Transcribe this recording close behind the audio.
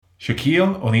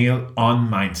Shaquille O'Neal On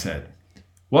Mindset.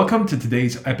 Welcome to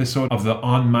today's episode of the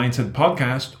On Mindset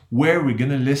podcast, where we're going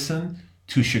to listen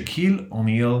to Shaquille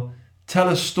O'Neal tell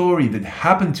a story that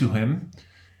happened to him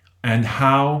and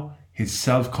how his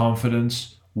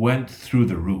self-confidence went through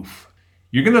the roof.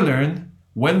 You're going to learn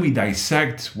when we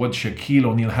dissect what Shaquille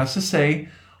O'Neal has to say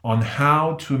on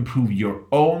how to improve your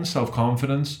own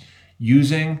self-confidence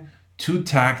using two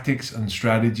tactics and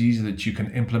strategies that you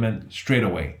can implement straight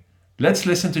away. Let's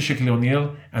listen to Shaquille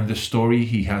O'Neal and the story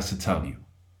he has to tell you.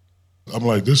 I'm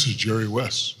like, this is Jerry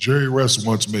West. Jerry West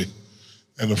wants me.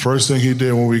 And the first thing he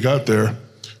did when we got there,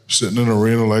 sitting in an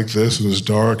arena like this, and it's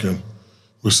dark, and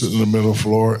we're sitting in the middle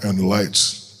floor, and the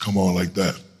lights come on like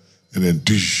that. And then,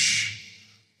 dish,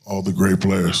 all the great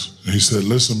players. And he said,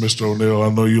 listen, Mr. O'Neal, I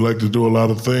know you like to do a lot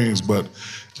of things, but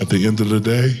at the end of the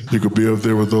day, you could be up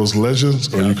there with those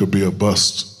legends, or you could be a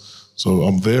bust. So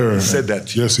I'm there. He said that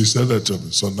to you? Yes, he said that to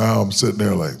me. So now I'm sitting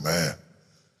there like, man,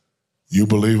 you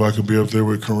believe I could be up there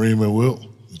with Kareem and Wilt?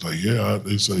 He's like, yeah.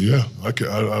 He said, yeah,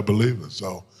 I believe it.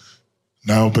 So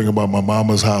now I'm thinking about my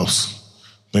mama's house.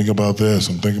 Thinking about this.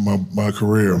 I'm thinking about my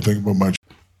career. I'm thinking about my...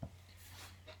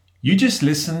 You just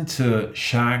listened to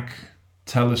Shaq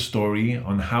tell a story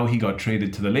on how he got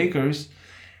traded to the Lakers,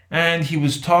 and he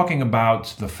was talking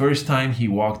about the first time he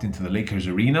walked into the Lakers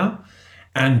arena,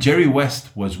 and Jerry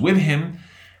West was with him,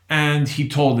 and he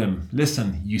told him,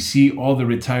 listen, you see all the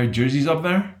retired jerseys up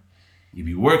there? If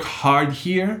you work hard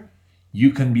here,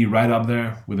 you can be right up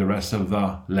there with the rest of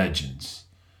the legends.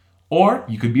 Or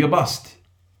you could be a bust.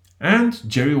 And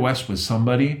Jerry West was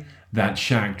somebody that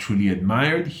Shaq truly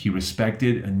admired, he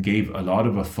respected, and gave a lot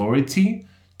of authority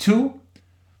to.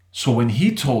 So when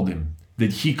he told him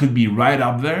that he could be right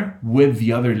up there with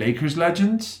the other Lakers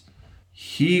legends,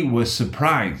 he was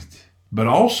surprised. But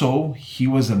also, he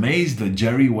was amazed that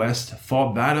Jerry West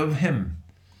thought that of him.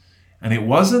 And it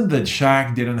wasn't that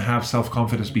Shaq didn't have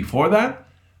self-confidence before that,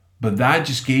 but that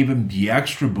just gave him the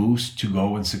extra boost to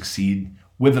go and succeed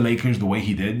with the Lakers the way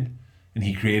he did. And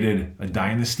he created a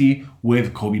dynasty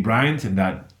with Kobe Bryant and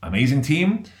that amazing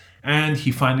team. And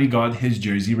he finally got his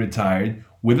jersey retired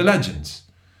with the legends.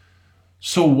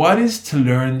 So what is to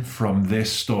learn from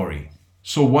this story?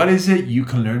 So what is it you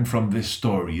can learn from this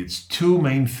story? It's two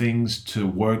main things to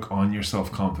work on your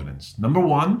self-confidence. Number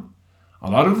one,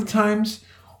 a lot of the times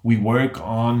we work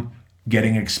on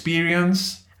getting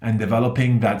experience and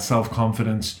developing that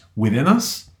self-confidence within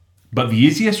us. But the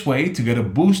easiest way to get a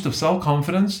boost of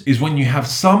self-confidence is when you have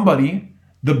somebody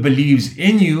that believes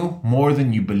in you more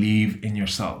than you believe in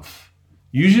yourself.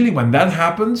 Usually when that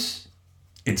happens,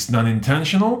 it's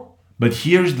non-intentional, but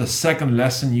here's the second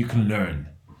lesson you can learn.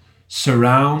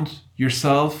 Surround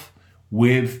yourself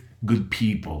with good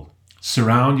people.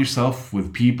 Surround yourself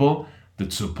with people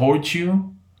that support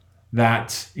you,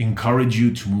 that encourage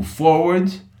you to move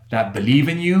forward, that believe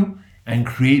in you, and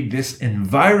create this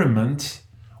environment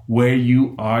where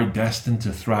you are destined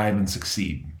to thrive and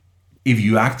succeed. If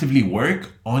you actively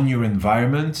work on your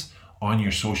environment, on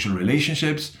your social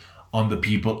relationships, on the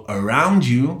people around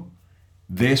you,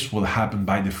 this will happen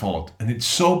by default. And it's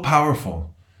so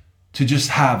powerful to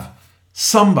just have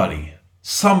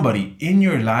somebody in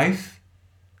your life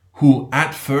who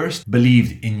at first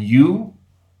believed in you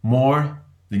more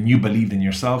than you believed in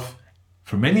yourself.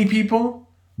 For many people,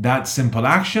 that simple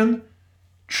action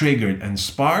triggered and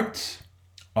sparked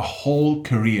a whole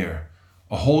career,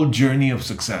 a whole journey of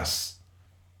success.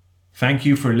 Thank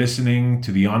you for listening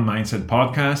to the On Mindset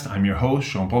podcast. I'm your host,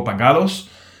 Jean-Paul Pagalos.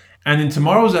 And in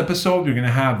tomorrow's episode, we're going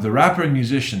to have the rapper and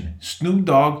musician Snoop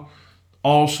Dogg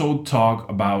also talk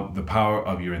about the power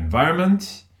of your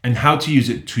environment and how to use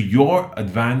it to your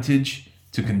advantage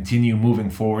to continue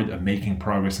moving forward and making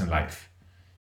progress in life.